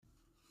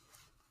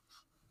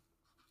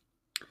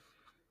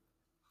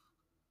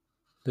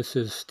This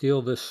is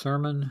Steal This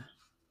Sermon,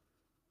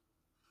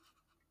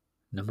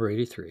 number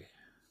 83.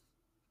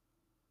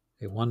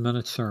 A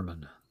 1-minute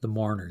sermon, The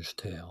Mourner's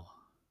Tale.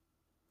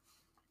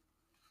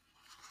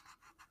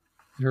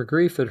 In her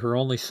grief at her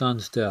only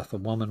son's death, a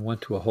woman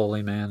went to a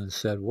holy man and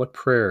said, "What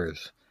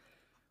prayers,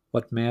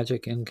 what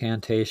magic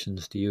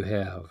incantations do you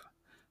have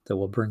that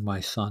will bring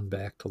my son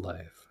back to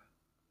life?"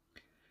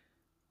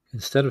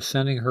 Instead of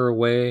sending her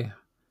away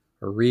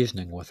or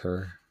reasoning with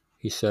her,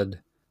 he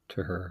said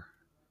to her,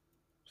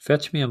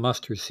 "Fetch me a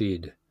mustard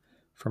seed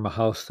from a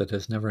house that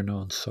has never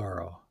known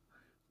sorrow.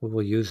 We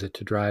will use it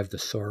to drive the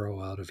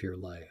sorrow out of your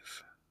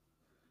life."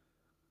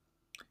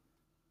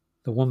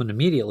 The woman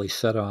immediately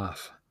set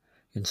off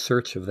in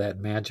search of that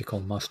magical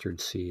mustard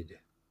seed.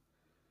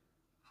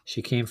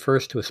 She came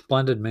first to a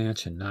splendid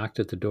mansion, knocked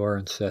at the door,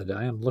 and said,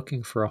 "I am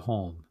looking for a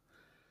home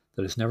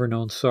that has never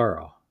known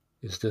sorrow.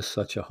 Is this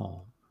such a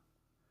home?"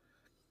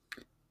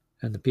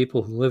 And the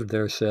people who lived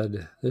there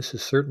said, "This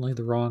is certainly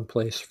the wrong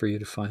place for you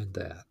to find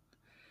that,"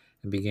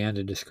 and began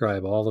to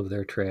describe all of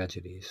their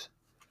tragedies.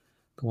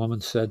 The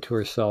woman said to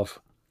herself,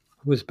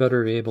 "Who is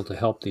better able to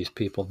help these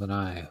people than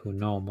I, who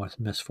know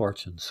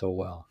misfortune so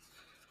well?"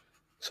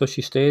 So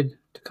she stayed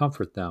to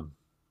comfort them.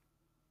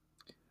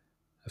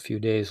 A few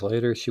days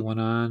later, she went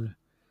on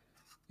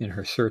in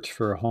her search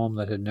for a home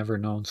that had never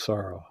known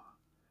sorrow.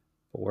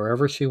 But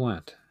wherever she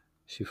went,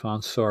 she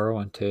found sorrow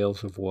and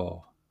tales of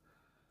woe.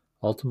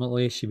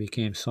 Ultimately, she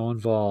became so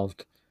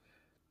involved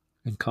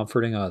in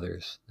comforting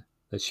others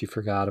that she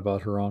forgot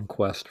about her own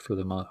quest for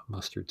the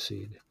mustard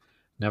seed,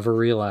 never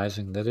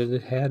realizing that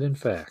it had, in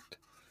fact,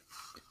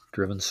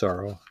 driven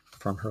sorrow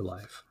from her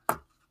life.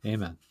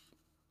 Amen.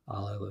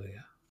 Alleluia.